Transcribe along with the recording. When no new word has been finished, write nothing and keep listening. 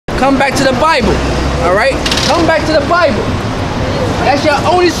come back to the Bible. All right? Come back to the Bible. That's your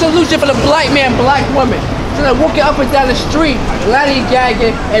only solution for the black man, black woman. Instead of walking up and down the street,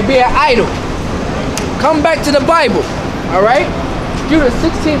 lollygagging, and being idle. Come back to the Bible. All right? Judas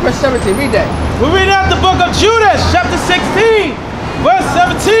 16 verse 17. Read that. We're reading out the book of Judas, chapter 16, verse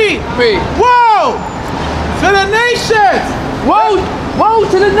 17. Read. Woe to the nations! Woe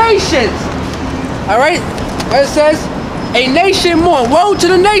to the nations! All right? It says, a nation mourn. Woe to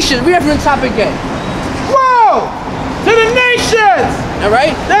the nations. Read that from the top again. Woe to the nations! All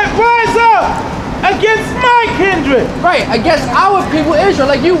right? That rise up against my kindred. Right, against our people, Israel,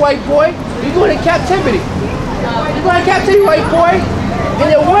 like you, white boy. You're going to captivity. You're going to captivity, white boy. And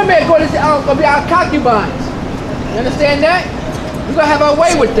your women are going to be our concubines. You understand that? We're going to have our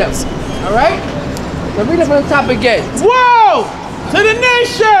way with them. All right? So read it from the top again. Woe to the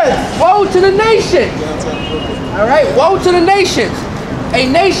nations! Woe to the nations! All right? Woe to the nations. A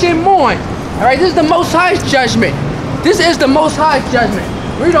nation mourn. All right? This is the Most High's judgment. This is the Most High's judgment.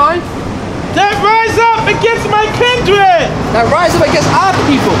 Read on. That rise up against my kindred. That rise up against our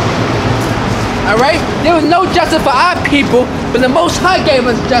people. All right? There was no justice for our people, but the Most High gave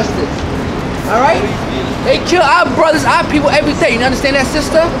us justice. All right? They kill our brothers, our people every day. You understand that,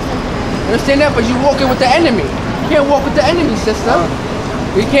 sister? You understand that? But you walking with the enemy. You can't walk with the enemy, sister.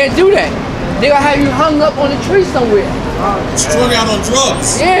 You can't do that. They're going to have you hung up on a tree somewhere. Strung out on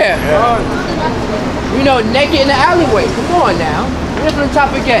drugs. Yeah. You know, naked in the alleyway. Come on now. Read from the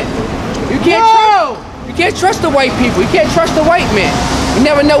top again. You can't trust the white people. You can't trust the white man. You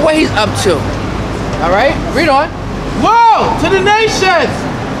never know what he's up to. All right, read on. Woe to the nations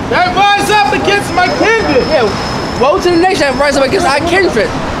that rise up against my kindred. Yeah, woe to the nation that rise up against our kindred.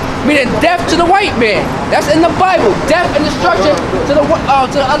 Meaning death to the white man. That's in the Bible. Death and destruction to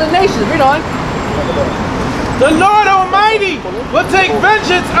the other nations. Read on. The Lord Almighty will take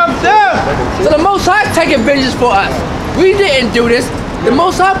vengeance of them. So the Most High taking vengeance for us. We didn't do this. The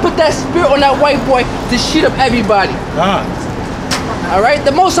Most High put that spirit on that white boy to shoot up everybody. All right?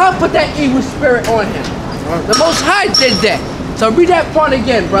 The Most High put that evil spirit on him. The Most High did that. So read that part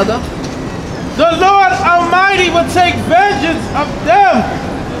again, brother. The Lord Almighty will take vengeance of them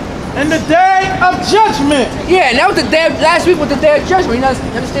in the day of judgment. Yeah, and that was the day of, last week was the day of judgment. You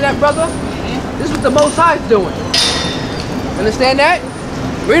understand that, brother? This is what the Most High is doing. Understand that?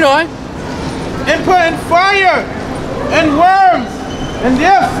 Read on. And putting fire and worms in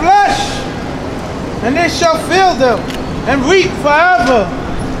their flesh, and they shall fill them and reap forever.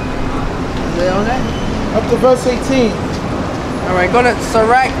 Is that on that? Up to verse 18. All right, go to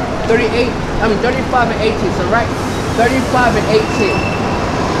Sirach 35 and 18. Sirach 35 and 18.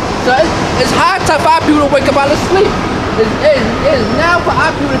 So it's high time for our people to wake up out of sleep. It is now for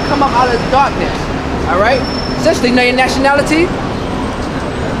our people to come up out of darkness. All right? Sister, you know your nationality?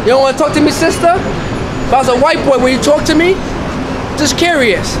 You don't want to talk to me, sister? If I was a white boy, will you talk to me? Just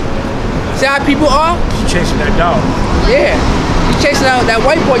curious. See how people are? She's chasing that dog. Yeah. He's chasing out that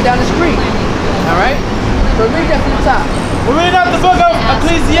white boy down the street. All right? So read that from the top. We're reading out the book of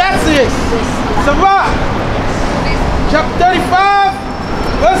Ecclesiastes. Sirach, chapter 35,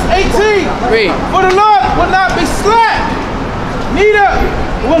 verse 18. Read. For the Lord will not be slack, neither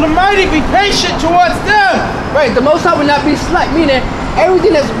will the mighty be patient towards them. Right, the Most High will not be slack, meaning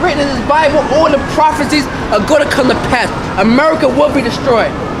everything that's written in this Bible, all the prophecies are going to come to pass. America will be destroyed.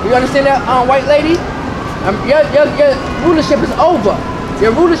 You understand that, white lady? Your rulership is over.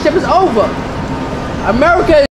 Your rulership is over. America